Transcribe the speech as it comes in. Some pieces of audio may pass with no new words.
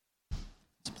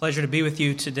Pleasure to be with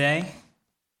you today.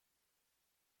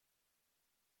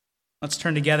 Let's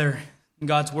turn together in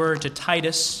God's Word to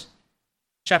Titus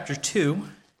chapter 2,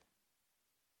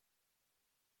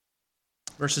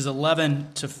 verses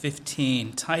 11 to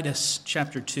 15. Titus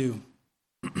chapter 2.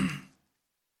 If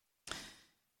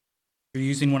you're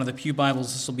using one of the Pew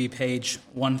Bibles, this will be page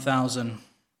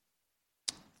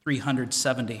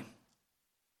 1370.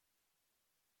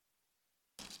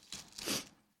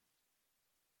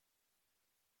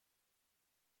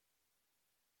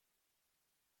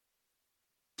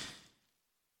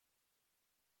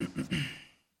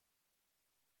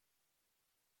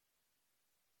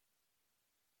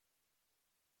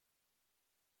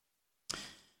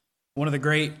 One of the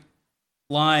great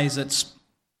lies that's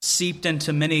seeped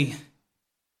into many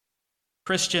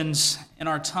Christians in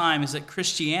our time is that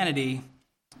Christianity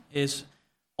is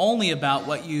only about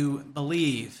what you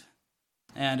believe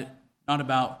and not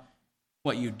about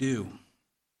what you do.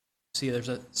 See, there's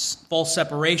a false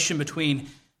separation between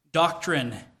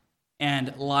doctrine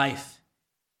and life.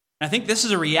 And I think this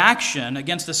is a reaction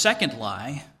against the second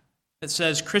lie that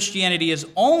says Christianity is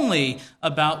only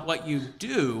about what you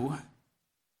do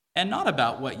and not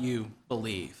about what you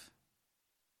believe.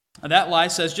 Now, that lie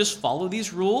says just follow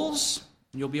these rules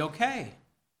and you'll be okay.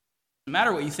 No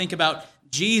matter what you think about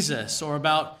Jesus or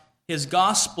about his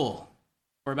gospel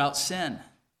or about sin.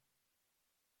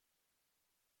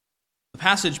 The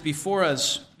passage before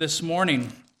us this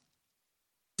morning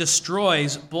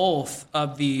destroys both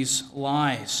of these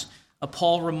lies.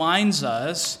 Paul reminds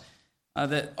us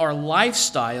that our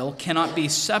lifestyle cannot be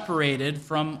separated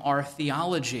from our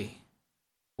theology.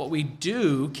 What we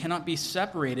do cannot be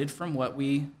separated from what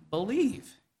we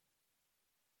believe.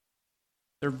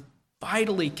 They're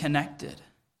vitally connected.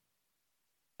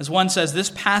 As one says, this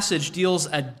passage deals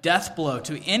a death blow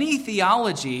to any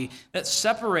theology that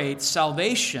separates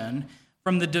salvation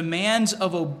from the demands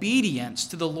of obedience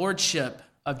to the lordship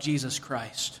of Jesus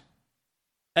Christ.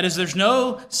 That is, there's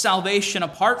no salvation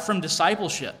apart from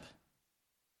discipleship,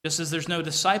 just as there's no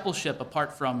discipleship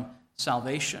apart from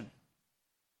salvation.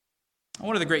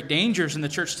 One of the great dangers in the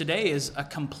church today is a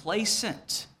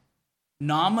complacent,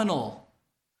 nominal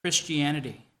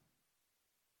Christianity.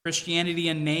 Christianity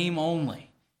in name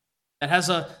only. That has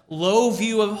a low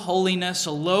view of holiness,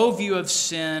 a low view of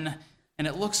sin, and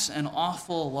it looks an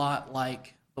awful lot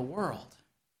like the world.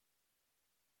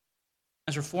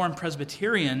 As Reformed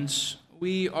Presbyterians,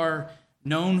 we are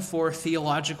known for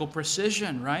theological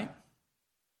precision, right?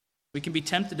 We can be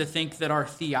tempted to think that our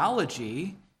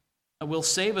theology will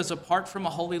save us apart from a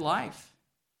holy life.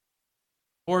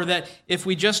 Or that if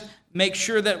we just make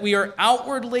sure that we are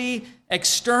outwardly,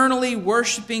 externally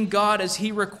worshiping God as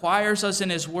he requires us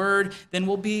in his word, then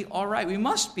we'll be all right. We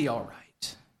must be all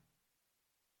right.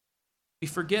 We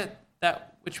forget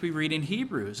that which we read in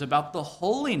Hebrews about the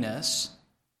holiness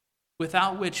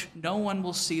without which no one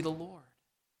will see the Lord.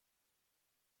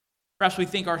 Perhaps we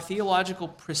think our theological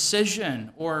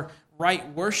precision or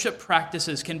right worship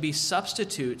practices can be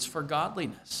substitutes for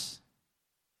godliness.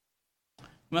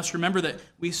 We must remember that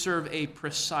we serve a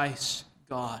precise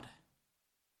God.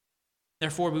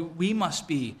 Therefore, we must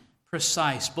be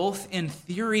precise, both in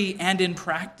theory and in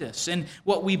practice, in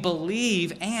what we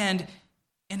believe and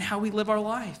in how we live our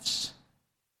lives.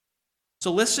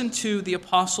 So listen to the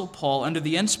Apostle Paul under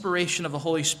the inspiration of the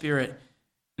Holy Spirit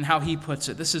and how he puts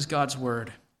it. This is God's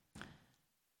word.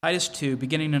 Titus 2,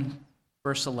 beginning in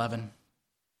verse 11.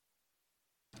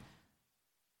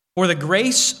 For the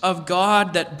grace of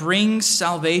God that brings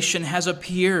salvation has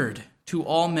appeared to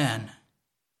all men,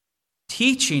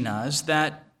 teaching us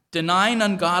that, denying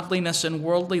ungodliness and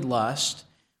worldly lust,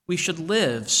 we should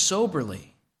live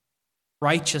soberly,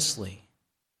 righteously,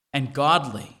 and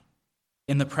godly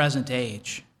in the present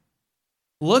age,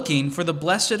 looking for the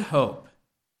blessed hope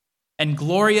and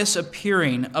glorious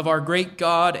appearing of our great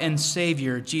God and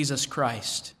Savior, Jesus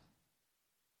Christ,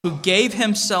 who gave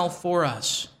himself for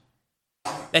us,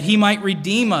 that he might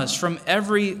redeem us from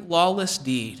every lawless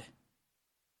deed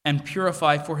and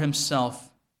purify for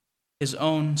himself his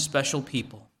own special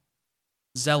people,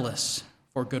 zealous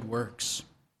for good works.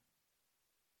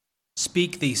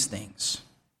 Speak these things,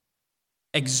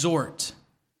 exhort,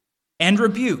 and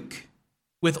rebuke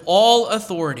with all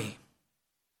authority.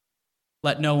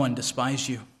 Let no one despise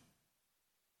you.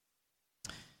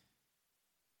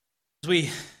 As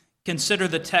we consider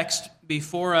the text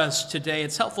before us today,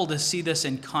 it's helpful to see this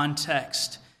in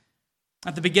context.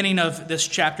 At the beginning of this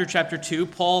chapter, chapter 2,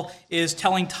 Paul is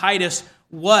telling Titus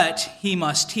what he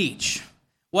must teach.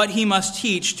 What he must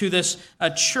teach to this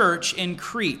church in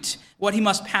Crete. What he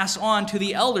must pass on to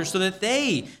the elders so that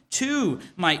they too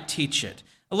might teach it.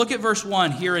 Look at verse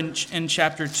 1 here in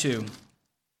chapter 2.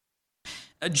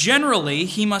 Generally,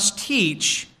 he must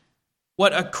teach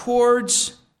what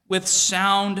accords with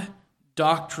sound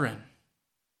doctrine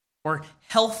or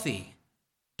healthy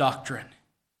doctrine.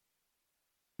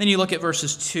 Then you look at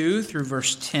verses 2 through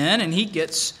verse 10, and he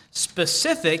gets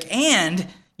specific, and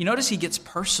you notice he gets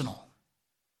personal.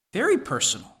 Very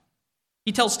personal.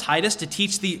 He tells Titus to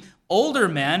teach the older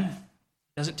men.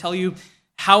 He doesn't tell you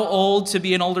how old to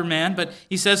be an older man, but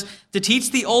he says to teach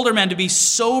the older men to be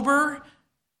sober,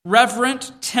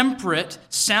 reverent, temperate,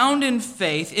 sound in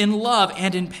faith, in love,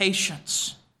 and in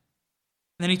patience.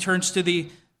 And then he turns to the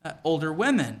older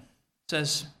women.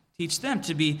 Says, teach them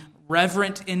to be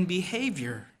reverent in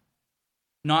behavior,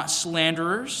 not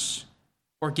slanderers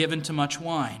or given to much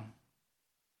wine.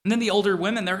 And then the older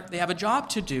women, they have a job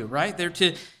to do, right? They're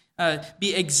to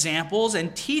be examples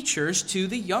and teachers to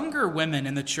the younger women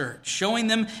in the church, showing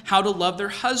them how to love their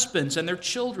husbands and their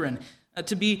children,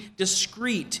 to be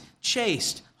discreet,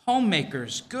 chaste,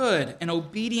 homemakers, good, and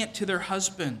obedient to their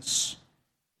husbands.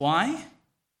 Why?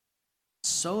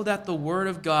 So that the word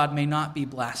of God may not be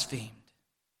blasphemed.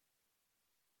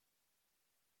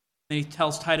 Then he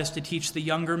tells Titus to teach the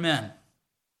younger men.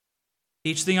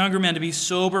 Teach the younger men to be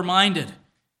sober-minded. And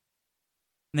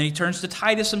then he turns to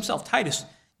Titus himself. Titus,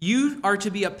 you are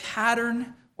to be a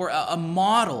pattern or a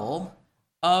model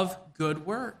of good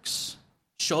works.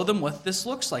 Show them what this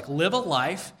looks like. Live a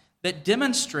life that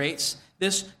demonstrates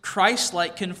this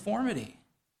Christ-like conformity.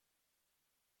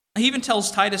 He even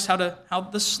tells Titus how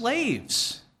the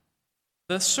slaves,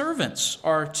 the servants,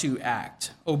 are to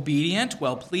act. Obedient,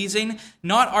 well-pleasing,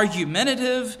 not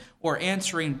argumentative or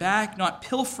answering back, not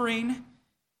pilfering,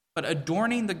 but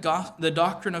adorning the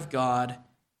doctrine of God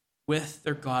with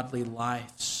their godly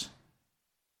lives.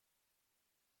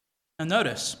 Now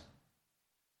notice,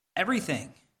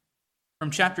 everything from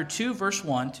chapter 2, verse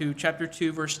 1 to chapter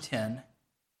 2, verse 10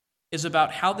 is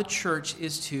about how the church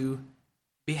is to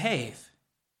behave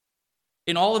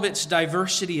in all of its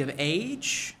diversity of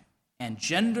age and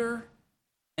gender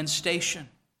and station.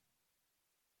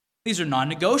 These are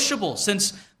non-negotiable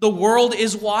since the world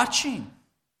is watching.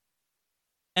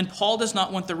 And Paul does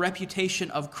not want the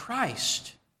reputation of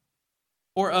Christ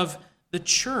or of the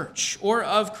church or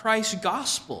of Christ's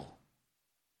gospel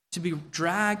to be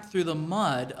dragged through the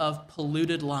mud of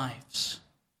polluted lives.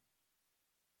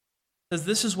 Because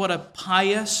this is what a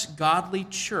pious, godly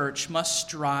church must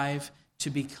strive to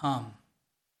become.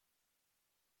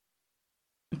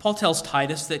 And Paul tells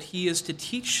Titus that he is to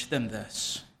teach them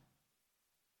this.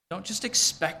 Don't just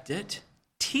expect it,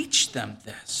 teach them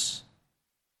this.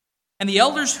 And the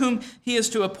elders whom he is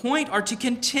to appoint are to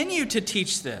continue to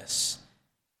teach this.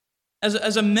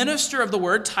 As a minister of the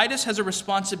word, Titus has a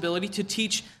responsibility to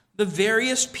teach the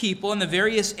various people in the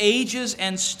various ages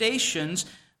and stations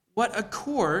what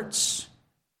accords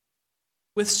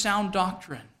with sound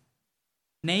doctrine,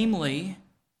 namely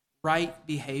right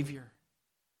behavior.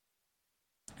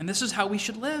 And this is how we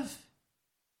should live.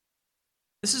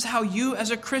 This is how you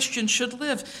as a Christian should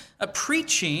live.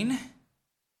 Preaching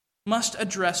must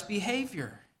address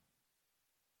behavior.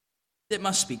 It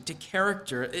must speak to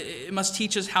character. It must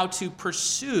teach us how to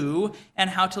pursue and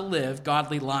how to live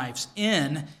godly lives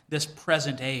in this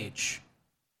present age.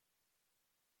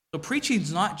 So preaching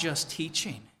is not just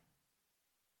teaching.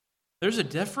 There's a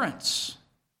difference,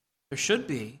 there should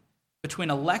be, between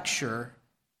a lecture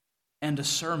and a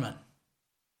sermon.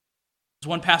 As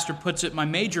one pastor puts it, my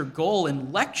major goal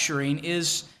in lecturing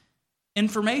is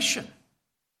information,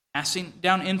 passing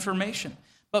down information.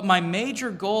 But my major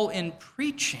goal in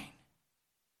preaching,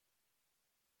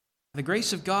 by the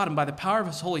grace of God and by the power of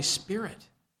His Holy Spirit,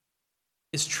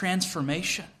 is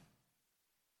transformation.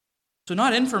 So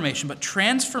not information, but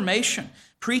transformation.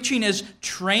 Preaching is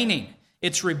training.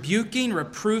 It's rebuking,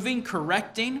 reproving,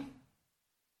 correcting.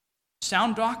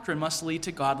 Sound doctrine must lead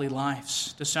to godly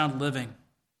lives, to sound living,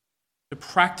 to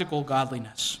practical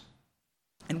godliness.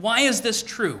 And why is this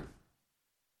true?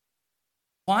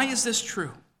 Why is this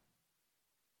true?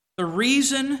 The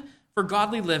reason for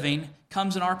godly living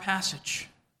comes in our passage,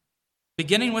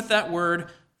 beginning with that word,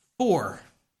 for.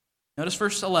 Notice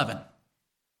verse 11.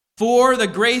 For the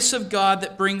grace of God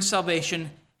that brings salvation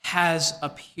has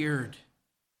appeared.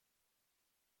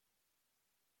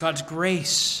 God's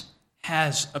grace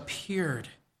has appeared.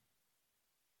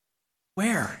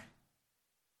 Where?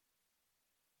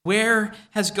 Where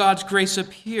has God's grace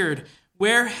appeared?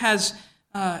 Where has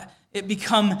it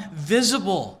become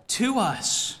visible to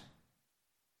us?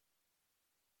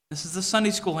 This is the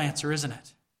Sunday school answer, isn't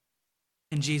it?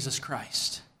 In Jesus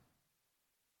Christ.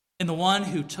 In the one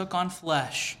who took on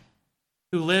flesh,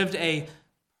 who lived a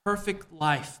perfect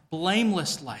life,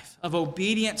 blameless life of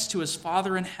obedience to his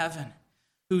Father in heaven,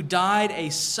 who died a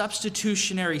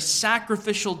substitutionary,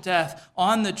 sacrificial death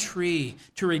on the tree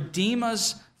to redeem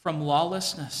us from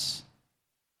lawlessness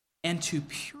and to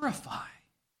purify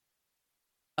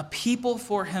a people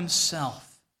for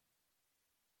himself,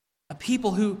 a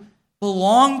people who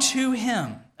belong to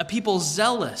him, a people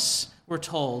zealous, we're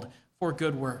told, for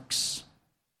good works.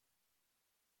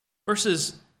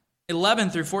 Verses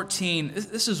 11 through 14,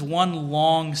 this is one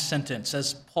long sentence,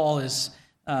 as Paul is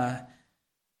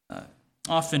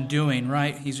often doing,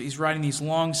 right? He's writing these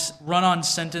long run-on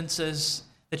sentences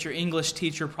that your English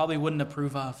teacher probably wouldn't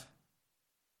approve of,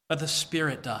 but the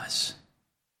Spirit does.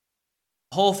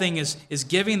 The whole thing is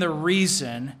giving the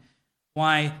reason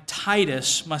why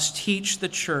Titus must teach the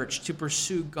church to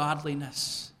pursue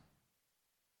godliness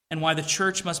and why the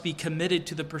church must be committed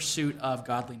to the pursuit of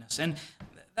godliness. And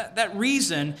that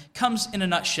reason comes in a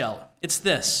nutshell. It's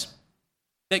this,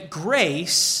 that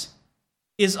grace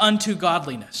is unto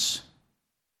godliness.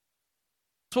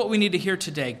 That's what we need to hear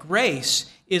today. Grace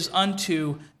is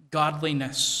unto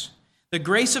godliness. The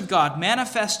grace of God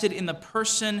manifested in the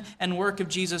person and work of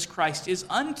Jesus Christ is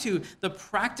unto the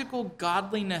practical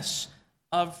godliness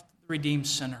of the redeemed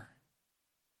sinner.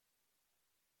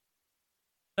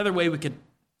 Another way we could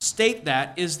state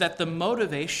that is that the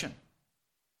motivation,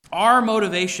 our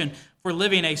motivation for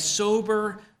living a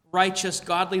sober, righteous,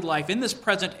 godly life in this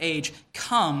present age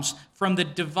comes from the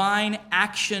divine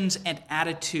actions and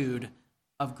attitude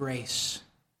of grace.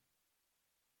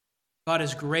 God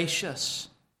is gracious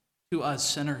to us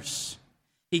sinners.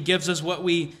 He gives us what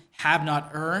we have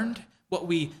not earned, what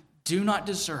we do not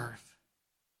deserve.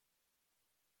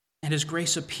 And his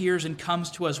grace appears and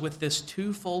comes to us with this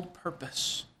twofold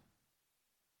purpose.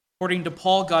 According to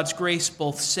Paul, God's grace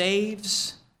both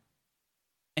saves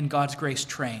and God's grace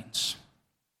trains.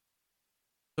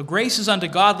 So grace is unto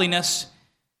godliness.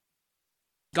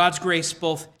 God's grace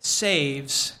both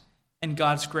saves and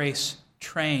God's grace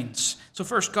trains. So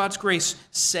first, God's grace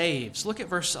saves. Look at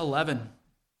verse 11.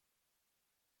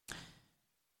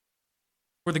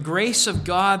 For the grace of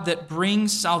God that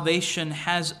brings salvation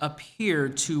has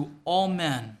appeared to all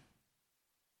men.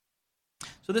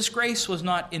 So this grace was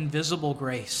not invisible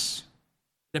grace.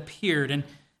 It appeared, and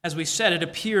as we said, it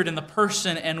appeared in the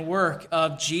person and work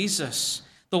of Jesus,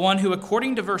 the one who,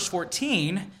 according to verse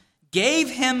 14,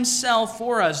 gave himself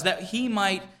for us that he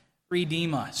might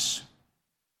redeem us.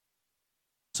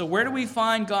 So where do we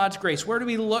find God's grace? Where do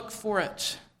we look for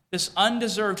it? This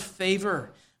undeserved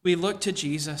favor. We look to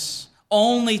Jesus,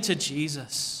 only to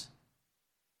Jesus.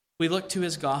 We look to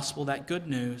his gospel, that good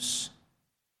news.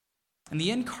 And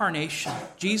the incarnation,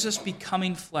 Jesus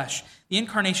becoming flesh, the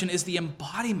incarnation is the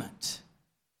embodiment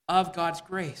of God's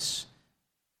grace.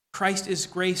 Christ is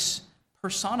grace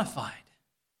personified.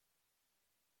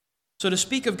 So to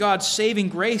speak of God's saving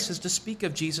grace is to speak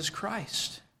of Jesus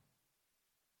Christ.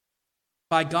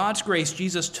 By God's grace,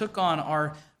 Jesus took on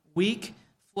our weak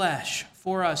flesh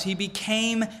for us. He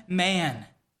became man.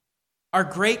 Our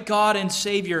great God and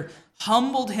Savior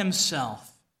humbled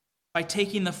himself by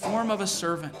taking the form of a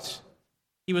servant.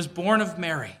 He was born of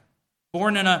Mary,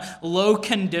 born in a low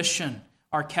condition,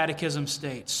 our catechism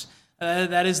states.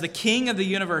 That is, the King of the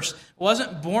universe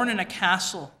wasn't born in a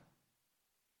castle,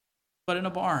 but in a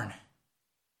barn.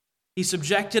 He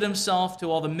subjected himself to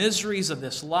all the miseries of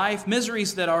this life,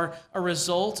 miseries that are a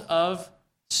result of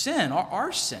sin,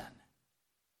 our sin.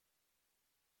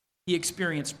 He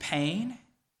experienced pain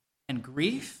and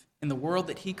grief in the world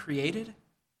that he created,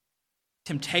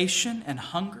 temptation and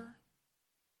hunger.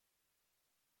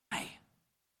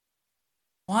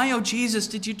 Why, oh Jesus,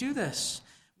 did you do this?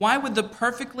 Why would the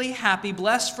perfectly happy,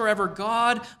 blessed forever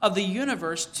God of the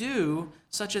universe do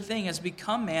such a thing as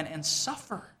become man and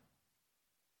suffer?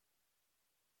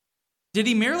 Did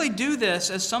he merely do this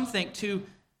as something to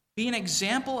be an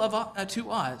example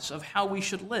to us of how we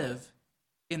should live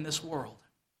in this world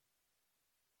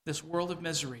of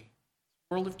misery,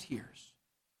 world of tears?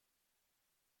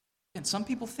 And some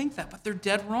people think that, but they're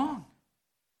dead wrong.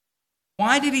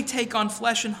 Why did he take on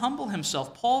flesh and humble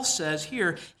himself? Paul says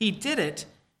here, he did it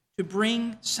to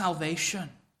bring salvation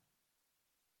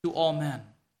to all men.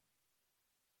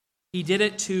 He did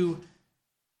it to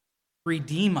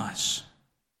redeem us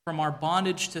from our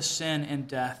bondage to sin and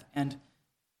death and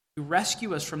to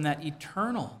rescue us from that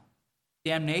eternal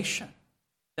damnation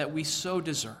that we so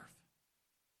deserve.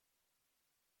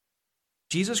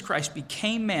 Jesus Christ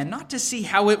became man, not to see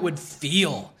how it would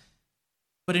feel,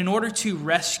 but in order to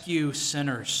rescue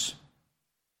sinners.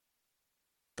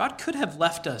 God could have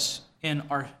left us in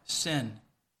our sin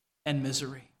and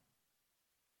misery.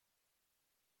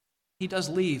 He does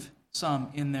leave some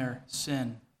in their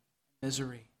sin,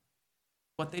 misery.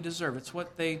 What they deserve. It's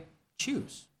what they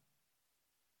choose.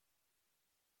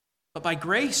 But by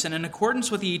grace and in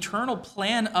accordance with the eternal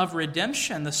plan of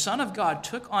redemption, the Son of God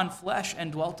took on flesh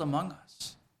and dwelt among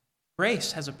us.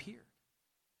 Grace has appeared.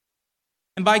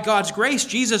 And by God's grace,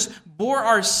 Jesus bore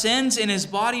our sins in his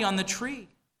body on the tree.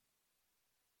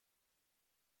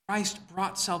 Christ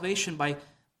bought salvation by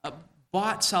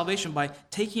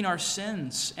taking our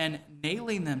sins and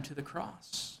nailing them to the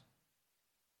cross.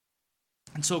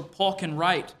 And so Paul can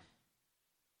write,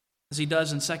 as he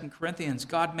does in 2 Corinthians,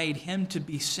 God made him to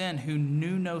be sin who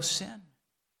knew no sin.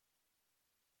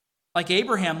 Like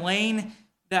Abraham laying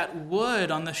that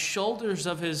wood on the shoulders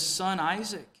of his son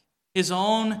Isaac, his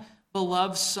own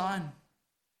beloved son.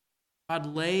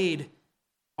 God laid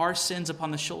our sins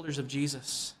upon the shoulders of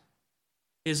Jesus,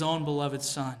 his own beloved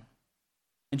son.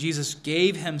 And Jesus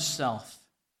gave himself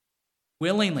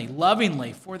willingly,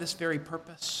 lovingly for this very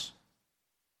purpose.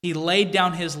 He laid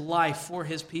down his life for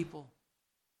his people.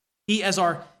 He, as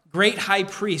our great high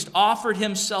priest, offered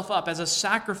himself up as a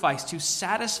sacrifice to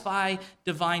satisfy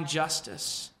divine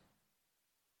justice.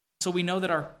 So we know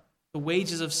that the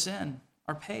wages of sin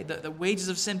are paid. The wages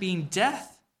of sin being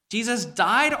death. Jesus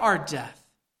died our death.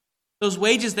 Those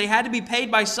wages, they had to be paid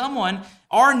by someone.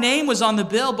 Our name was on the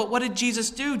bill, but what did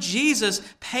Jesus do? Jesus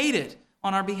paid it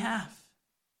on our behalf.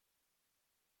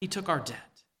 He took our debt.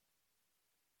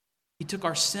 He took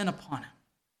our sin upon him,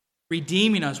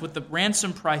 redeeming us with the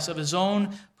ransom price of his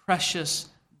own precious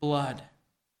blood.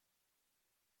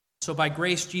 So by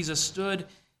grace, Jesus stood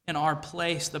in our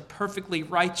place, the perfectly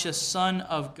righteous Son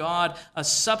of God, a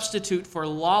substitute for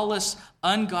lawless,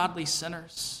 ungodly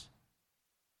sinners.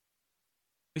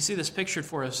 We see this pictured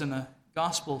for us in the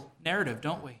gospel narrative,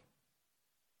 don't we?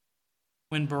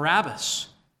 When Barabbas,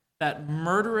 that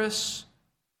murderous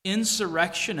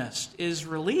insurrectionist, is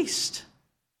released,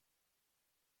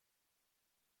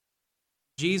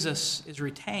 Jesus is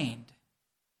retained,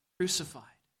 crucified.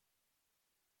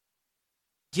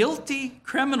 Guilty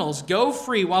criminals go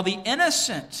free while the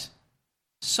innocent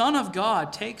Son of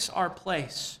God takes our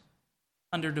place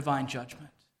under divine judgment.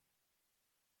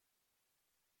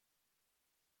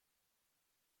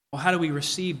 Well, how do we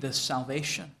receive this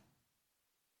salvation?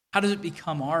 How does it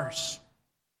become ours?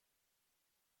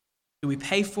 Do we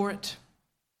pay for it?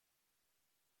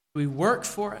 Do we work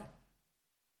for it?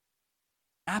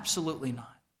 Absolutely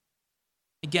not.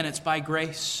 Again, it's by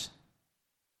grace.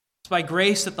 It's by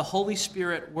grace that the Holy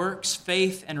Spirit works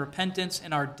faith and repentance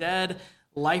in our dead,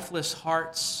 lifeless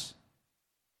hearts.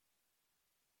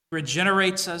 He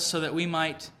regenerates us so that we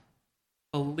might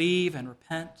believe and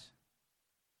repent.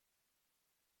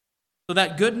 So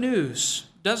that good news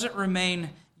doesn't remain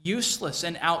useless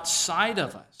and outside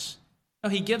of us. No,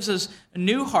 he gives us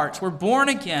new hearts. We're born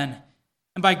again.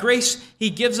 And by grace, he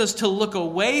gives us to look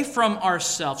away from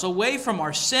ourselves, away from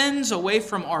our sins, away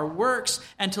from our works,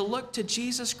 and to look to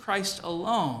Jesus Christ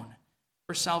alone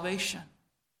for salvation.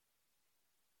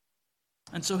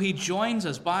 And so he joins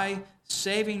us by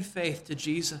saving faith to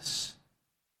Jesus.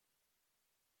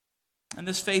 And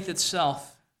this faith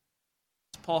itself,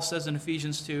 as Paul says in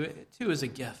Ephesians 2, it too is a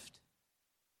gift.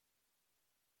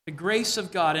 The grace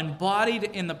of God, embodied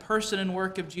in the person and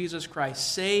work of Jesus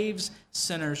Christ, saves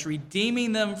sinners,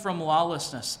 redeeming them from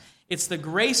lawlessness. It's the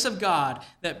grace of God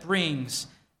that brings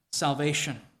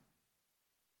salvation.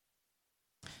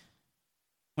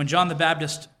 When John the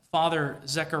Baptist's father,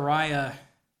 Zechariah,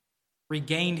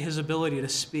 regained his ability to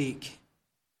speak,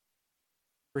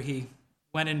 where he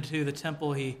went into the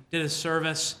temple, he did his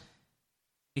service,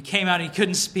 he came out and he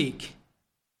couldn't speak.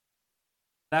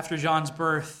 After John's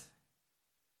birth,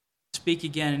 speak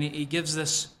again, and he gives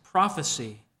this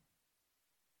prophecy.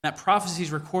 That prophecy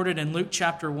is recorded in Luke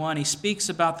chapter 1. He speaks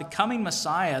about the coming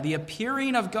Messiah, the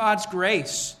appearing of God's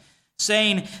grace,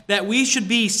 saying that we should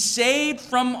be saved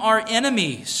from our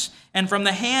enemies and from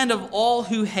the hand of all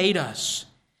who hate us,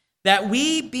 that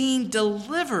we, being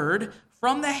delivered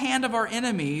from the hand of our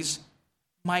enemies,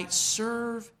 might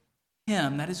serve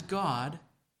him, that is God,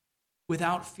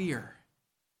 without fear,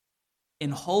 in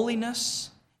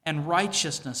holiness and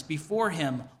righteousness before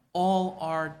him all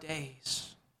our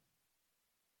days.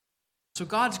 So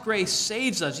God's grace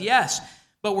saves us, yes,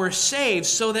 but we're saved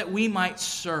so that we might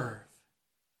serve.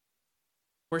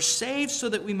 We're saved so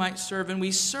that we might serve, and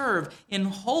we serve in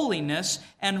holiness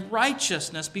and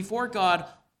righteousness before God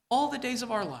all the days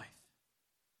of our life.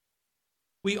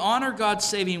 We honor God's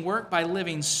saving work by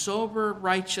living sober,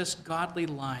 righteous, godly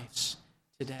lives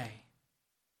today.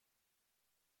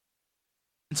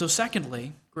 And so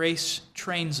secondly, grace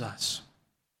trains us.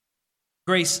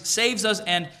 Grace saves us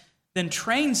and then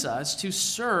trains us to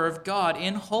serve God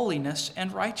in holiness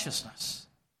and righteousness.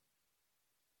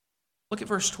 Look at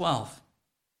verse 12.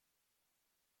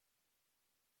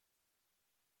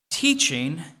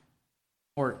 Teaching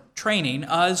or training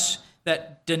us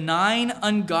that denying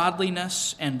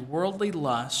ungodliness and worldly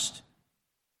lust,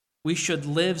 we should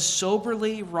live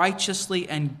soberly, righteously,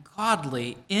 and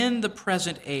godly in the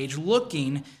present age,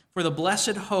 looking for the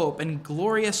blessed hope and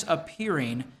glorious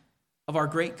appearing of our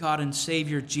great God and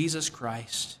Savior, Jesus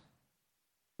Christ,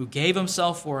 who gave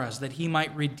himself for us that he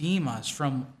might redeem us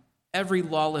from every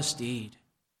lawless deed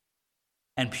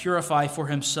and purify for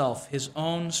himself his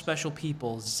own special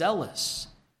people, zealous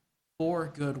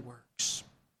for good works.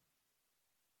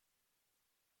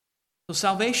 So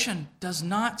salvation does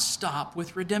not stop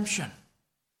with redemption.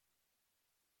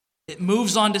 It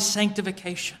moves on to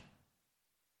sanctification.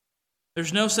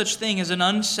 There's no such thing as an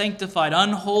unsanctified,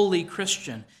 unholy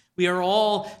Christian. We are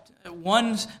all,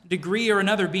 one degree or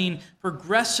another, being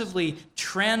progressively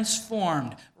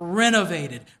transformed,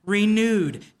 renovated,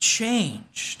 renewed,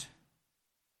 changed.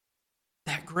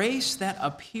 That grace that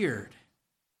appeared,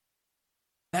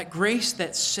 that grace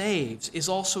that saves, is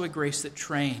also a grace that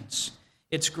trains.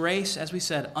 It's grace, as we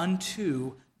said,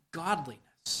 unto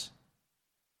godliness.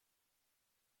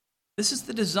 This is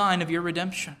the design of your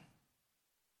redemption.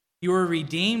 You are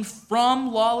redeemed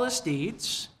from lawless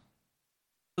deeds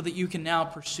so that you can now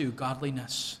pursue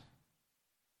godliness.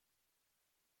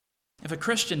 If a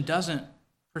Christian doesn't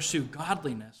pursue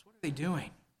godliness, what are they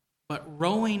doing? But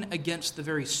rowing against the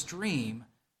very stream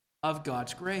of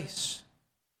God's grace.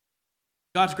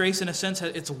 God's grace, in a sense,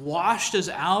 it's washed us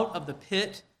out of the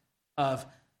pit of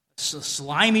a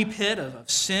slimy pit of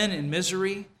sin and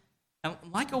misery. And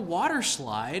like a water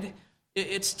slide,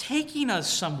 it's taking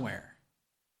us somewhere.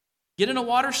 Get in a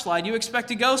water slide, you expect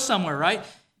to go somewhere, right?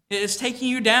 It's taking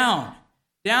you down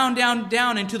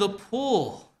into the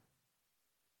pool.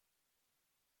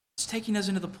 It's taking us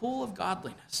into the pool of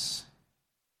godliness.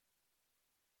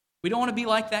 We don't want to be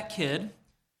like that kid.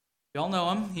 We all know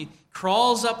him. He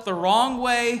crawls up the wrong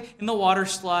way in the water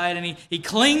slide, and he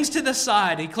clings to the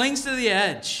side. He clings to the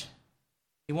edge.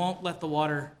 He won't let the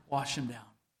water wash him down.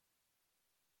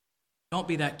 Don't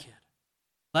be that kid.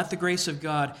 Let the grace of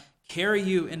God carry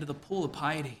you into the pool of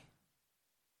piety.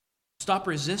 Stop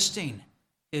resisting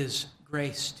his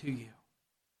grace to you.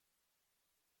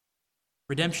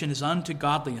 Redemption is unto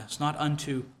godliness, not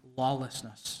unto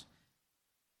lawlessness.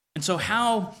 And so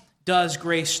how does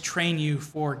grace train you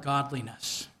for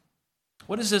godliness?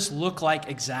 What does this look like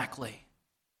exactly?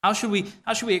 How should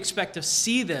we expect to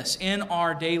see this in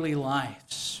our daily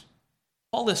lives?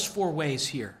 Paul lists 4 ways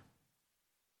here.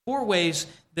 4 ways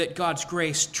that God's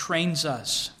grace trains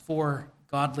us for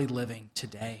godly living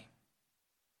today.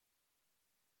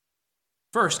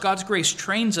 First, God's grace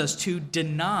trains us to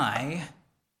deny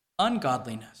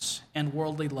ungodliness and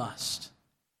worldly lust.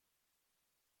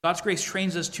 God's grace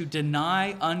trains us to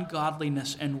deny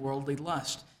ungodliness and worldly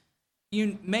lust.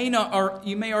 You may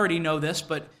already know this,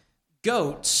 but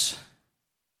goats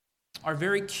are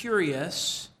very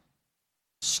curious,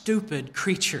 stupid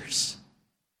creatures.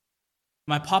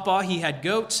 My papa, he had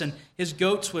goats, and his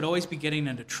goats would always be getting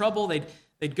into trouble.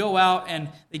 They'd go out and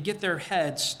they'd get their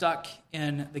heads stuck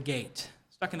in the gate,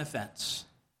 stuck in the fence.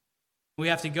 We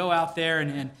have to go out there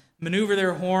and maneuver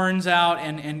their horns out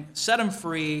and set them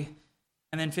free.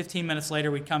 And then 15 minutes later,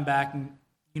 we'd come back and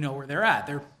you know where they're at.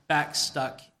 They're back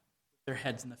stuck, their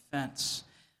heads in the fence.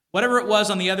 Whatever it was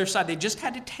on the other side, they just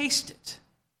had to taste it.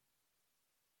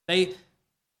 They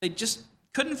just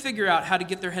couldn't figure out how to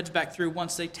get their heads back through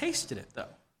once they tasted it, though.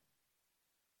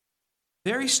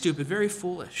 Very stupid, very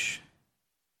foolish.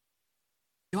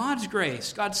 God's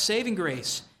grace, God's saving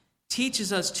grace,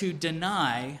 teaches us to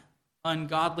deny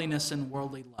ungodliness and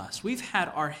worldly lust. We've had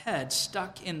our heads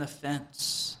stuck in the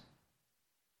fence,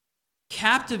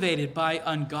 captivated by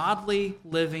ungodly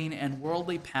living and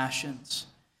worldly passions.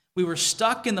 We were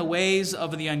stuck in the ways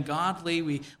of the ungodly.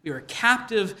 We were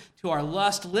captive to our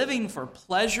lust, living for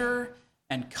pleasure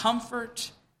and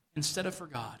comfort instead of for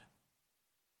God.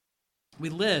 We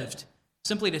lived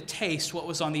simply to taste what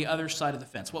was on the other side of the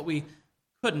fence, what we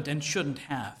couldn't and shouldn't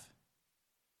have,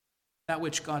 that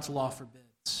which God's law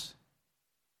forbids.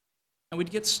 And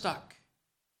we'd get stuck.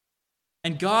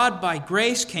 And God, by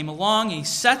grace, came along. He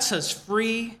sets us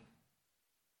free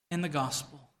in the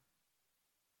gospel.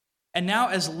 And now,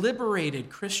 as liberated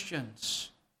Christians,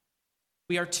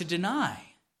 we are to deny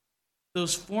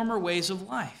those former ways of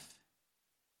life.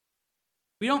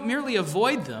 We don't merely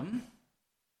avoid them,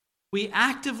 we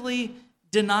actively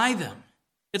deny them.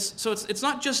 It's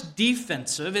not just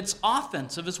defensive, it's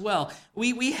offensive as well.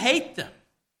 We hate them.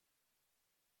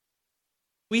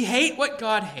 We hate what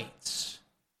God hates.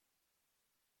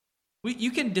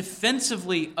 You can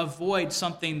defensively avoid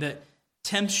something that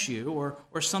tempts you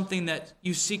or something that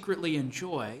you secretly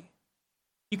enjoy.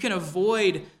 You can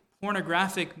avoid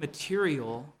pornographic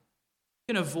material.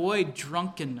 You can avoid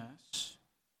drunkenness.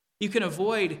 You can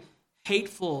avoid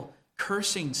hateful,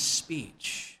 cursing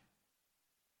speech.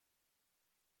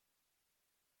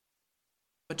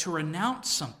 But to renounce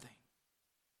something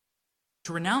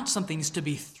is to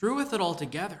be through with it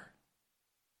altogether.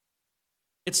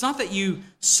 It's not that you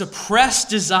suppress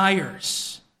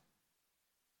desires,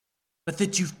 but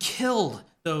that you've killed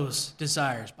those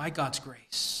desires by God's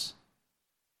grace.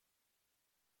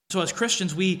 So as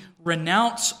Christians, we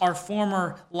renounce our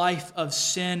former life of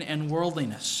sin and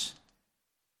worldliness.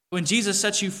 When Jesus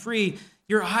sets you free,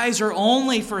 your eyes are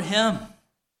only for Him.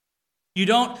 You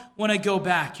don't want to go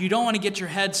back. You don't want to get your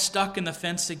head stuck in the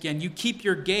fence again. You keep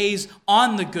your gaze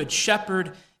on the Good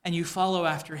Shepherd and you follow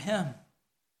after Him. And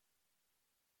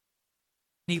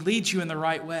He leads you in the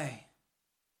right way.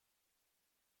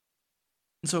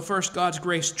 And so first, God's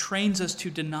grace trains us to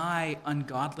deny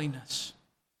ungodliness.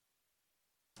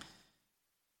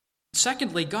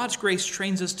 Secondly, God's grace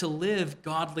trains us to live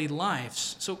godly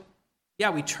lives. So,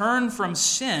 we turn from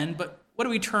sin, but what do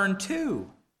we turn to?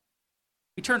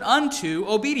 We turn unto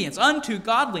obedience, unto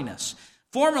godliness.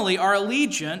 Formerly, our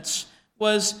allegiance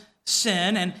was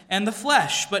sin and the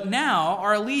flesh, but now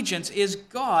our allegiance is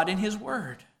God and His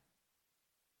Word.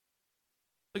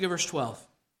 Look at verse 12.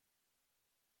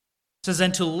 It says,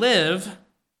 and to live,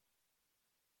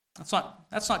 that's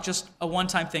not just a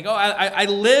one-time thing. I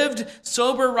lived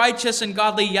sober, righteous, and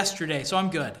godly yesterday, so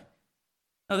I'm good.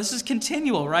 No, this is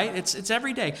continual, right? It's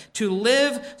every day. To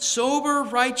live sober,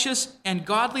 righteous, and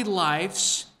godly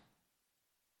lives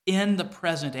in the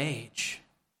present age.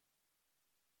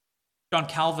 John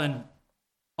Calvin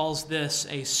calls this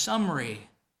a summary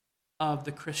of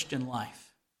the Christian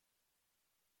life.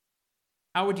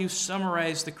 How would you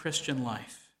summarize the Christian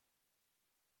life?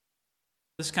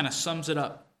 This kind of sums it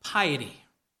up. Piety.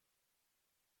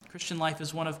 Christian life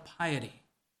is one of piety.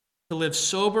 To live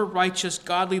sober, righteous,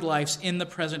 godly lives in the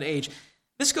present age.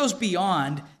 This goes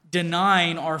beyond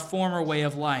denying our former way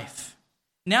of life.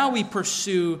 Now we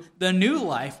pursue the new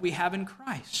life we have in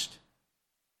Christ.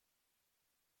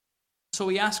 So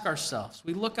we ask ourselves,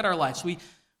 we look at our lives, we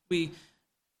do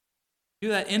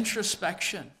that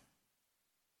introspection.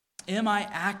 Am I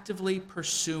actively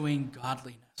pursuing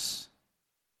godliness?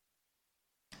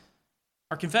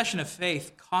 Our confession of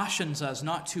faith cautions us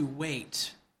not to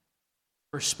wait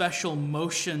for special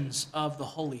motions of the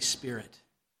Holy Spirit,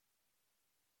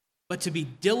 but to be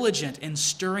diligent in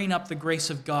stirring up the grace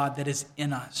of God that is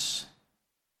in us.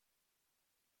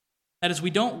 That is,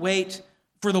 we don't wait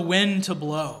for the wind to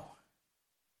blow.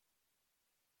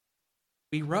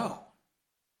 We row.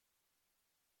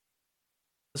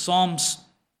 The Psalms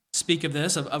speak of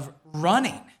this, of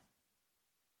running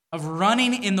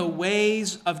in the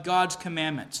ways of God's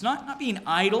commandments, not being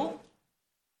idle,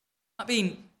 not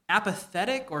being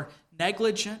apathetic or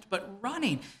negligent, but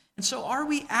running. And so are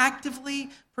we actively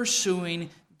pursuing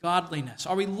godliness?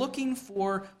 Are we looking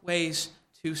for ways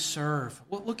to serve?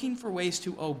 Looking for ways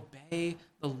to obey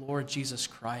the Lord Jesus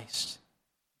Christ,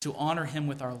 to honor Him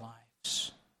with our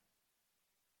lives?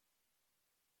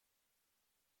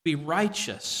 Be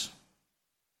righteous.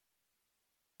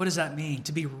 What does that mean,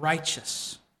 to be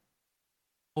righteous?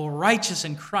 Well, righteous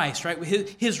in Christ, right?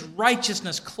 His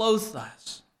righteousness clothes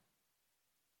us.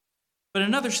 But in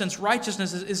another sense,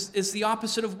 righteousness is the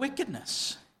opposite of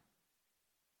wickedness.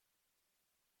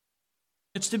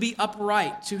 It's to be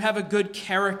upright, to have a good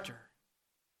character.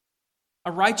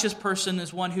 A righteous person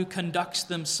is one who conducts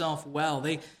themselves well.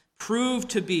 They prove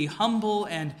to be humble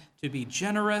and to be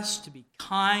generous, to be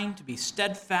kind, to be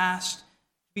steadfast, to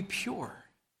be pure.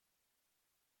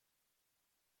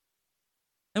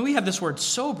 And we have this word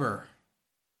sober.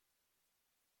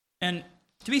 And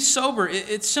to be sober,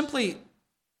 it's simply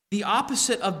the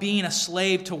opposite of being a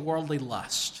slave to worldly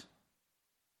lust.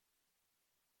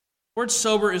 The word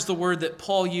sober is the word that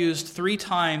Paul used 3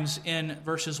 times in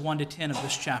verses 1 to 10 of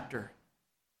this chapter.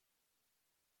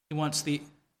 He wants the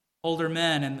older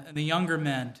men and the younger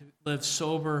men to live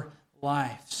sober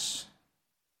lives.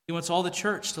 He wants all the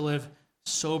church to live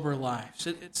sober lives.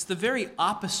 It's the very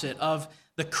opposite of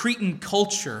the Cretan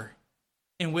culture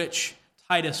in which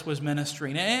Titus was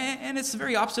ministering. And it's the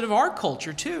very opposite of our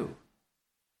culture, too.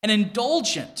 An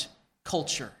indulgent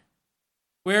culture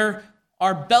where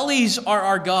our bellies are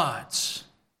our gods.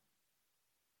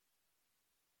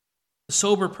 The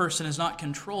sober person is not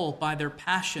controlled by their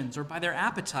passions or by their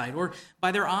appetite or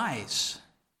by their eyes.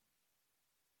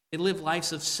 They live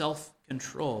lives of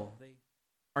self-control. They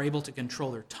are able to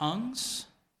control their tongues,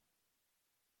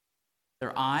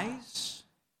 their eyes,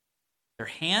 their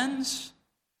hands,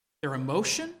 their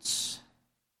emotions,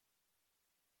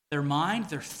 their mind,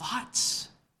 their thoughts,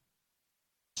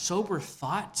 sober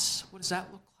thoughts. What does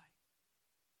that look like?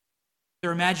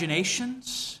 Their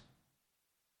imaginations.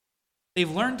 They've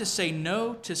learned to say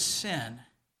no to sin,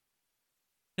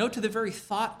 no to the very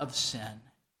thought of sin,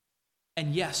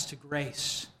 and yes to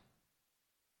grace.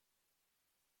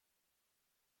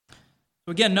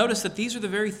 So again, notice that these are the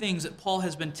very things that Paul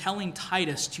has been telling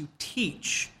Titus to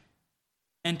teach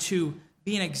and to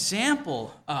be an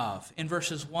example of in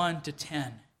verses 1 to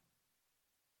 10.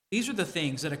 These are the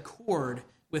things that accord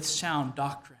with sound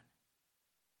doctrine.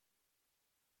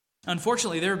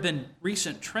 Unfortunately, there have been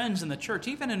recent trends in the church,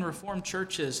 even in Reformed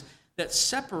churches, that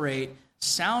separate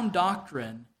sound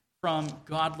doctrine from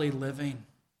godly living.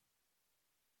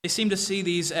 They seem to see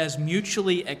these as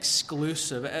mutually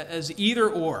exclusive, as either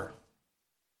or.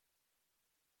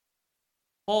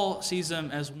 Paul sees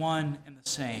them as one and the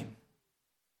same.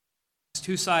 It's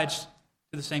two sides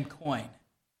to the same coin.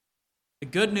 The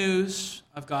good news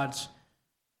of God's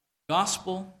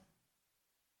gospel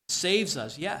saves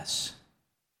us, yes,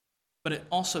 but it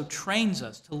also trains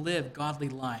us to live godly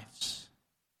lives.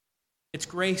 It's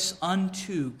grace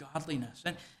unto godliness.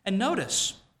 And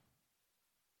notice,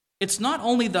 it's not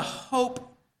only the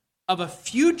hope of a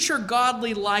future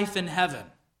godly life in heaven.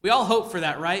 We all hope for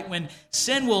that, right? When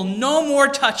sin will no more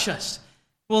touch us,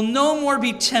 will no more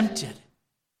be tempted.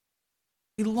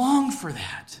 We long for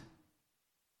that.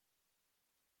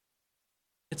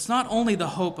 It's not only the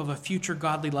hope of a future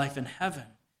godly life in heaven.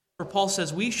 For Paul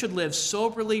says we should live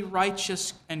soberly,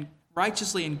 righteously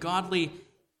and godly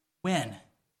when?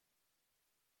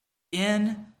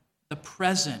 In the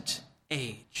present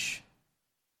age.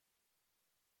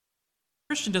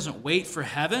 The Christian doesn't wait for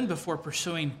heaven before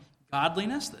pursuing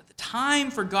godliness. The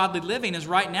time for godly living is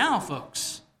right now,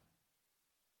 folks.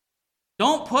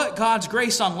 Don't put God's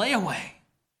grace on layaway.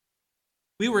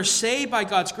 We were saved by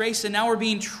God's grace, and now we're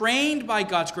being trained by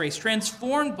God's grace,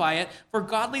 transformed by it for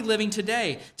godly living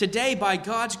today. Today, by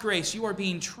God's grace, you are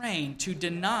being trained to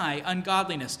deny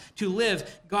ungodliness, to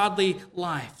live godly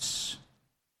lives.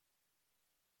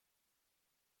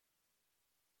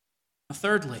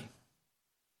 Thirdly,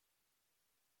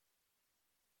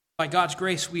 by God's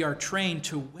grace, we are trained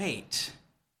to wait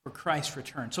for Christ's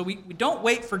return. So we don't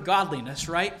wait for godliness,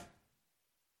 right?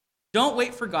 Don't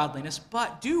wait for godliness,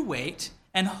 but do wait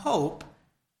and hope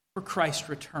for Christ's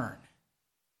return.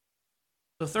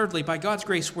 So thirdly, by God's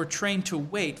grace, we're trained to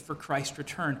wait for Christ's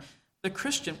return. The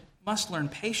Christian must learn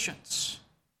patience,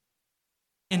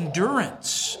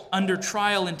 endurance under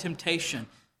trial and temptation.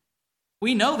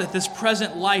 We know that this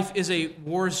present life is a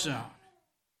war zone.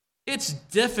 It's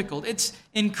difficult. It's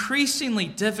increasingly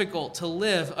difficult to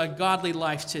live a godly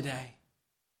life today.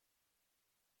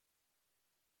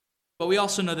 But we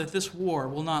also know that this war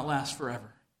will not last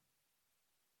forever.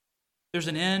 There's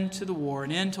an end to the war,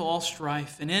 an end to all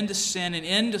strife, an end to sin, an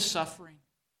end to suffering.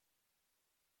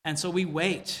 And so we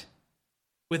wait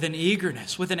with an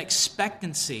eagerness, with an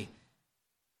expectancy,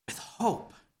 with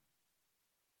hope.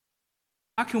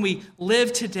 How can we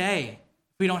live today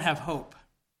if we don't have hope?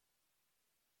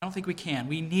 I don't think we can.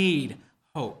 We need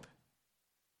hope.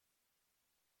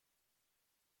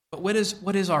 But what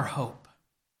is our hope?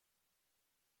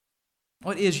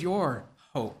 What is your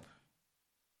hope?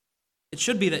 It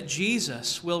should be that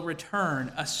Jesus will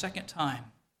return a second time.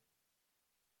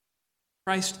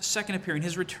 Christ's second appearing,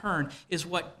 his return, is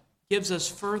what gives us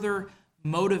further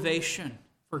motivation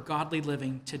for godly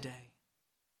living today.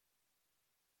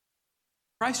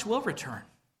 Christ will return.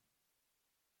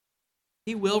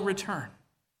 He will return.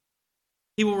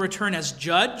 He will return as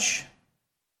judge,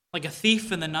 like a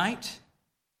thief in the night.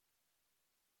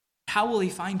 How will he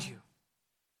find you?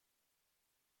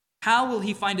 How will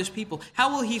he find his people?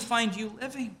 How will he find you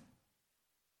living?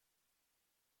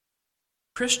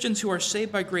 Christians who are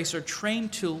saved by grace are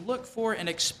trained to look for and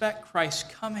expect Christ's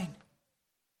coming.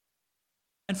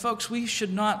 And folks, we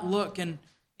should not look in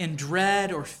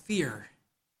dread or fear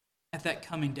at that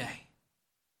coming day.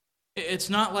 It's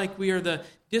not like we are the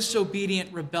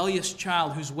disobedient, rebellious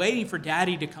child who's waiting for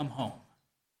daddy to come home.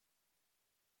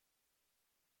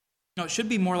 No, it should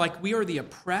be more like we are the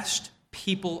oppressed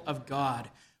people of God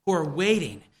who are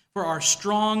waiting for our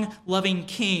strong, loving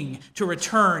King to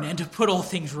return and to put all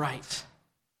things right.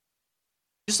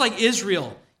 Just like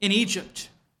Israel in Egypt,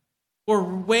 we're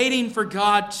waiting for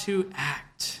God to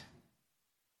act.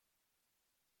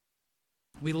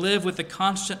 We live with the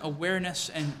constant awareness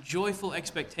and joyful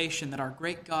expectation that our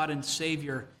great God and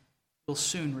Savior will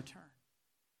soon return.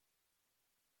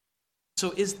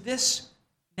 So is this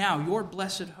now your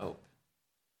blessed hope?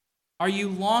 Are you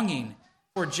longing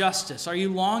for justice? Are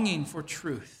you longing for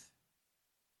truth?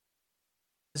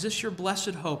 Is this your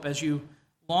blessed hope as you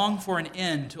long for an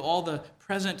end to all the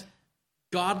present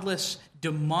godless,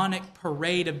 demonic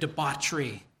parade of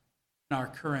debauchery in our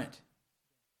current?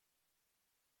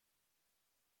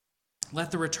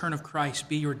 Let the return of Christ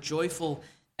be your joyful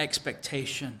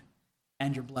expectation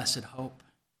and your blessed hope.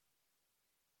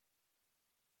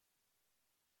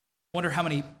 I wonder how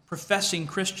many professing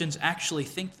Christians actually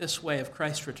think this way of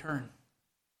Christ's return.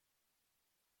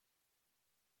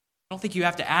 I don't think you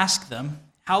have to ask them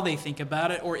how they think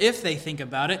about it or if they think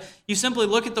about it. You simply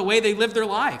look at the way they live their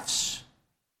lives.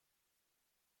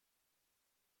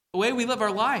 The way we live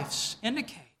our lives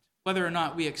indicate whether or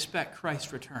not we expect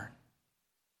Christ's return.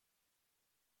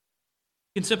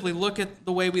 You can simply look at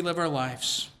the way we live our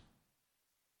lives.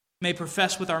 We may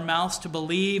profess with our mouths to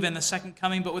believe in the second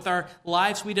coming, but with our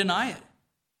lives we deny it.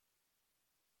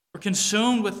 We're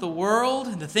consumed with the world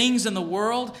and the things in the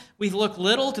world. We look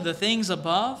little to the things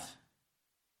above.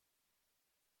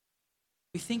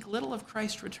 We think little of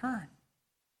Christ's return.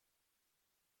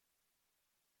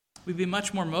 We'd be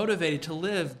much more motivated to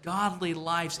live godly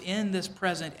lives in this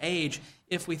present age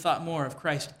if we thought more of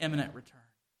Christ's imminent return.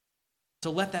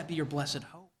 So let that be your blessed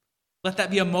hope. Let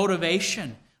that be a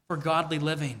motivation for godly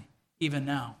living even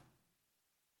now.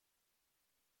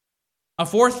 Now,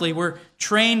 fourthly, we're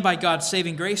trained by God's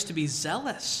saving grace to be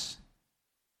zealous.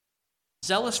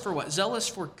 Zealous for what? Zealous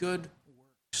for good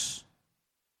works.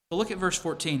 So look at verse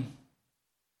 14.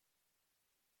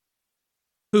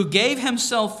 Who gave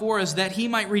himself for us that he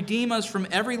might redeem us from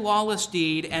every lawless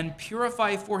deed and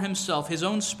purify for himself his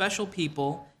own special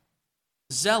people,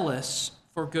 zealous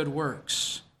for good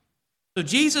works. So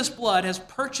Jesus' blood has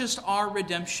purchased our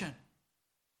redemption.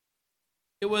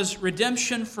 It was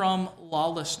redemption from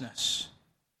lawlessness.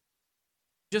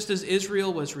 Just as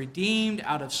Israel was redeemed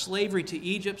out of slavery to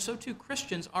Egypt, so too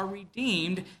Christians are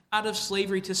redeemed out of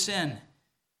slavery to sin.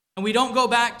 And we don't go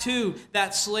back to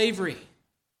that slavery.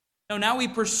 No, now we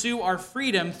pursue our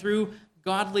freedom through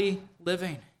godly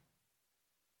living.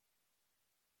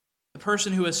 The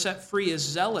person who is set free is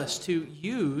zealous to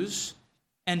use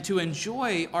and to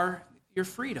enjoy your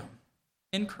freedom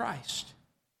in Christ.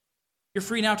 You're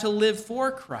free now to live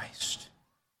for Christ,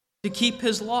 to keep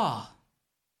his law.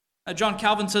 John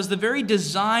Calvin says, the very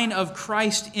design of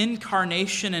Christ's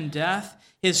incarnation and death,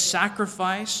 his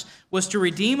sacrifice, was to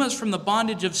redeem us from the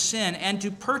bondage of sin and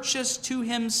to purchase us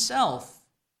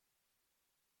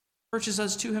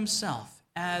to himself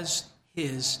as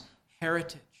his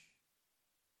heritage.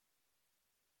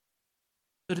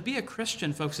 So to be a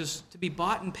Christian, folks, is to be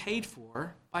bought and paid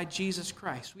for by Jesus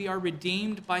Christ. We are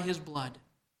redeemed by his blood.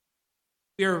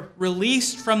 We are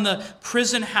released from the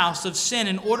prison house of sin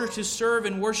in order to serve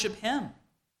and worship him.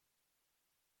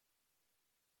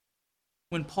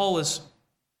 When Paul is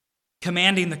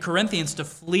commanding the Corinthians to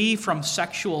flee from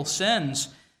sexual sins,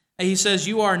 he says,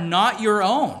 you are not your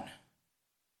own.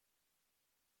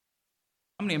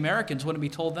 How many Americans wouldn't be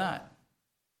told that?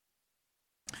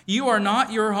 You are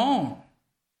not your own,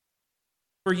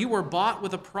 for you were bought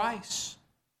with a price.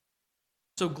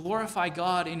 So glorify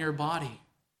God in your body.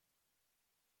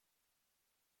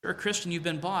 If you're a Christian, you've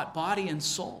been bought, body and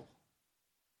soul.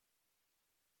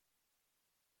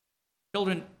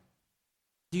 Children,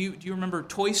 do you remember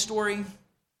Toy Story?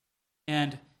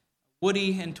 And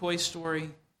Woody in Toy Story,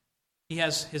 he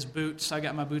has his boots. I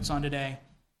got my boots on today.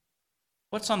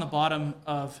 What's on the bottom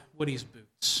of Woody's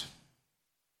boots?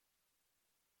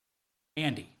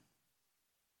 Andy.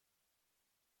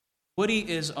 Woody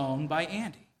is owned by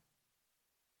Andy.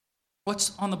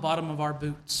 What's on the bottom of our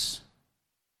boots?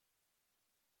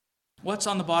 What's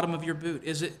on the bottom of your boot?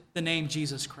 Is it the name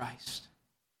Jesus Christ?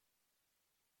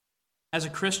 As a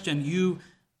Christian, you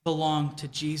belong to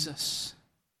Jesus.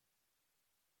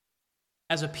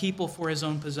 As a people for his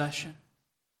own possession.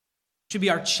 It should be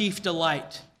our chief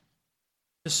delight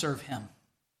to serve him.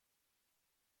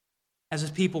 As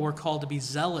his people, we're called to be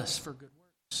zealous for good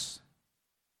works.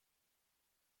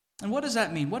 And what does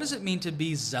that mean? What does it mean to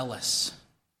be zealous?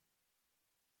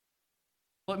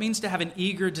 Well, it means to have an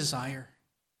eager desire.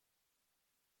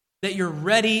 That you're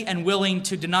ready and willing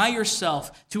to deny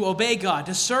yourself, to obey God,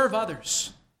 to serve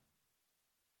others.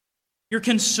 You're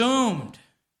consumed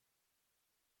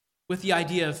with the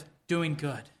idea of doing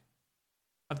good,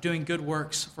 of doing good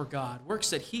works for God,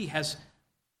 works that he has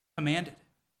commanded.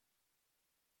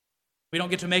 We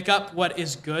don't get to make up what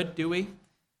is good, do we? We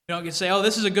don't get to say, oh,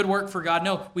 this is a good work for God.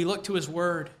 No, we look to his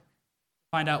word to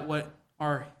find out what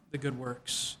are the good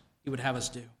works he would have us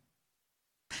do.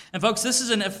 And folks, this is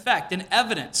an effect, an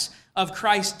evidence of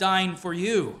Christ dying for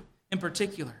you in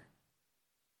particular.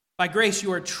 By grace,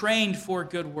 you are trained for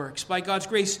good works. By God's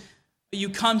grace, you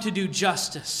come to do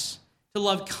justice, to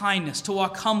love kindness, to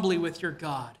walk humbly with your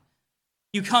God.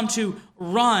 You come to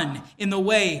run in the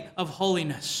way of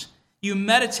holiness. You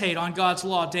meditate on God's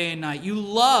law day and night. You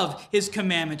love His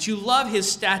commandments. You love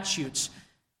His statutes.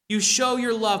 You show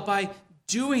your love by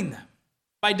doing them,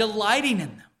 by delighting in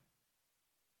them.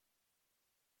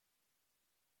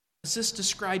 Does this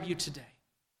describe you today?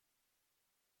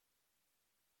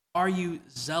 Are you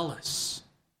zealous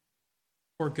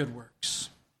for good works?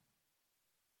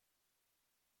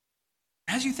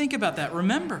 As you think about that,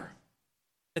 remember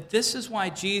that this is why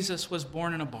Jesus was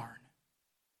born in a barn.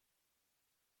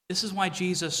 This is why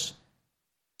Jesus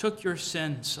took your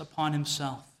sins upon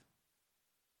Himself.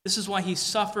 This is why He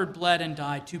suffered, bled, and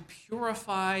died, to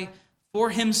purify for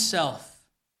Himself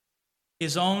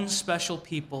His own special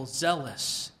people,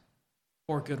 zealous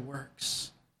for good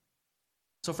works.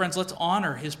 So friends, let's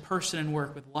honor His person and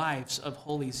work with lives of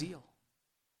holy zeal.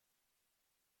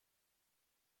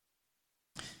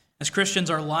 As Christians,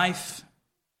 our life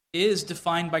is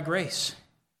defined by grace.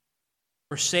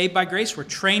 We're saved by grace. We're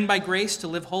trained by grace to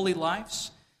live holy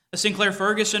lives. As Sinclair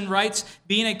Ferguson writes,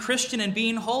 being a Christian and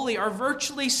being holy are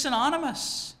virtually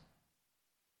synonymous.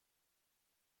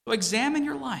 So examine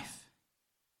your life.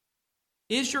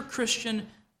 Is your Christian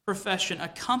profession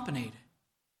accompanied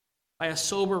by a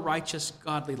sober, righteous,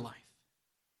 godly life?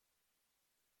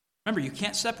 Remember, you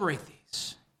can't separate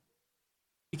these.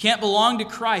 You can't belong to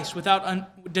Christ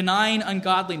without denying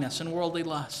ungodliness and worldly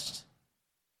lust.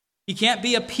 You can't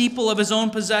be a people of His own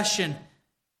possession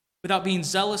without being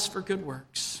zealous for good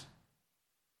works.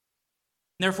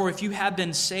 Therefore, if you have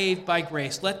been saved by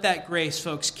grace, let that grace,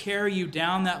 folks, carry you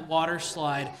down that water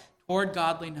slide toward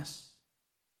godliness.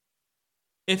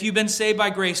 If you've been saved by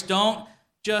grace, don't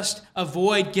just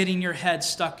avoid getting your head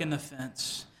stuck in the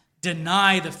fence.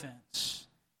 Deny the fence.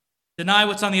 Deny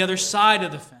what's on the other side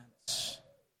of the fence.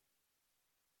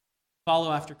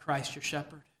 Follow after Christ, your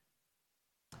shepherd.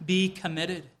 Be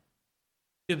committed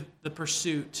to the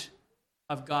pursuit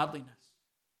of godliness.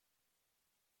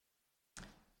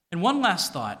 And one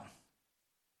last thought.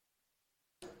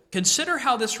 Consider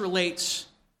how this relates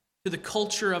to the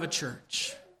culture of a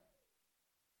church.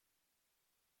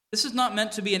 This is not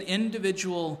meant to be an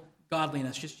individual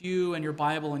godliness, just you and your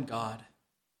Bible and God.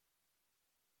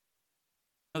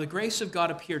 Now, the grace of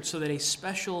God appeared so that a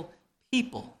special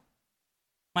people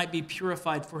might be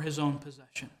purified for His own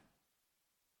possession.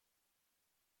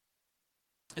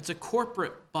 It's a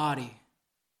corporate body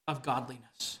of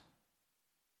godliness.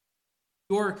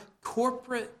 Your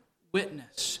corporate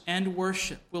witness and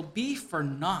worship will be for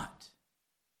naught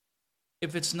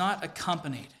if it's not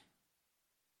accompanied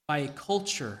by a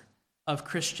culture of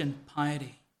Christian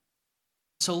piety.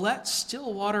 So let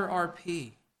Stillwater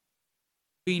RP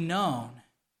be known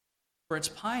for its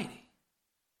piety.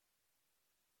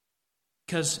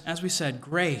 Because, as we said,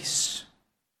 grace,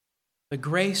 the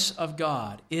grace of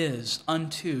God is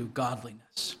unto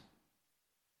godliness.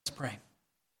 Let's pray.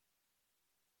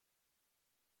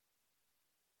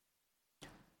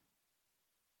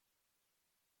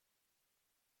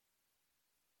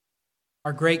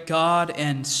 Our great God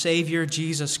and Savior,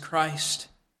 Jesus Christ,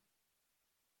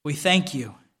 we thank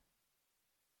You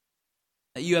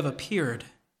that You have appeared,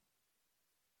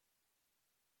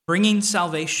 bringing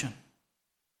salvation,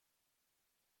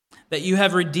 that You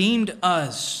have redeemed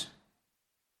us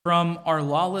from our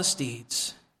lawless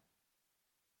deeds,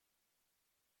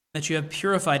 that You have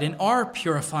purified and are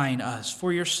purifying us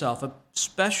for Yourself, a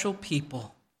special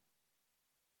people,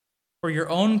 for Your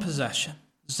own possession,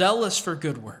 zealous for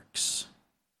good works.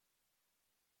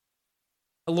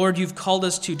 Lord, You've called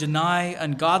us to deny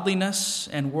ungodliness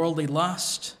and worldly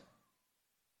lust,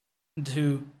 and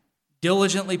to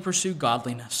diligently pursue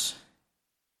godliness.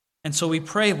 And so we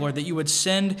pray, Lord, that You would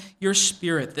send Your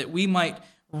Spirit that we might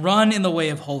run in the way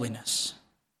of holiness.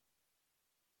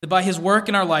 That by His work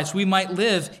in our lives we might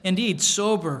live, indeed,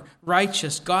 sober,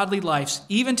 righteous, godly lives,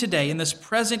 even today in this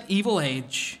present evil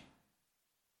age.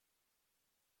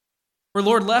 For,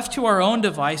 Lord, left to our own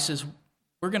devices,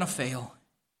 we're going to fail.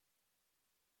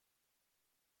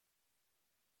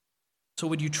 So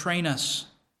would You train us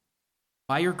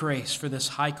by Your grace for this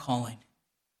high calling,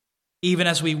 even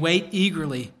as we wait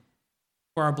eagerly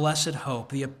for our blessed hope,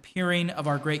 the appearing of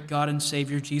our great God and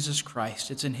Savior, Jesus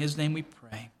Christ. It's in His name we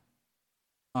pray.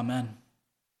 Amen.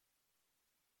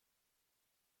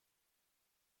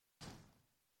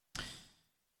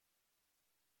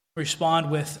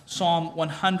 Respond with Psalm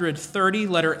 130,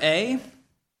 letter A.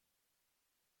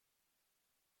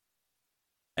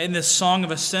 In this song of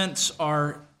ascents,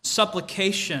 our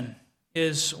supplication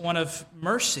is one of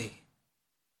mercy.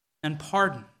 and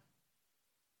pardon.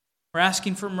 We're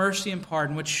asking for mercy and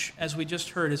pardon, which, as we just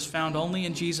heard, is found only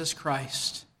in Jesus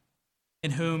Christ,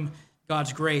 in whom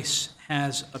God's grace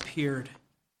has appeared.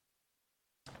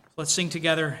 Let's sing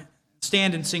together,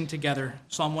 stand and sing together,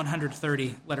 Psalm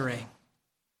 130, letter A.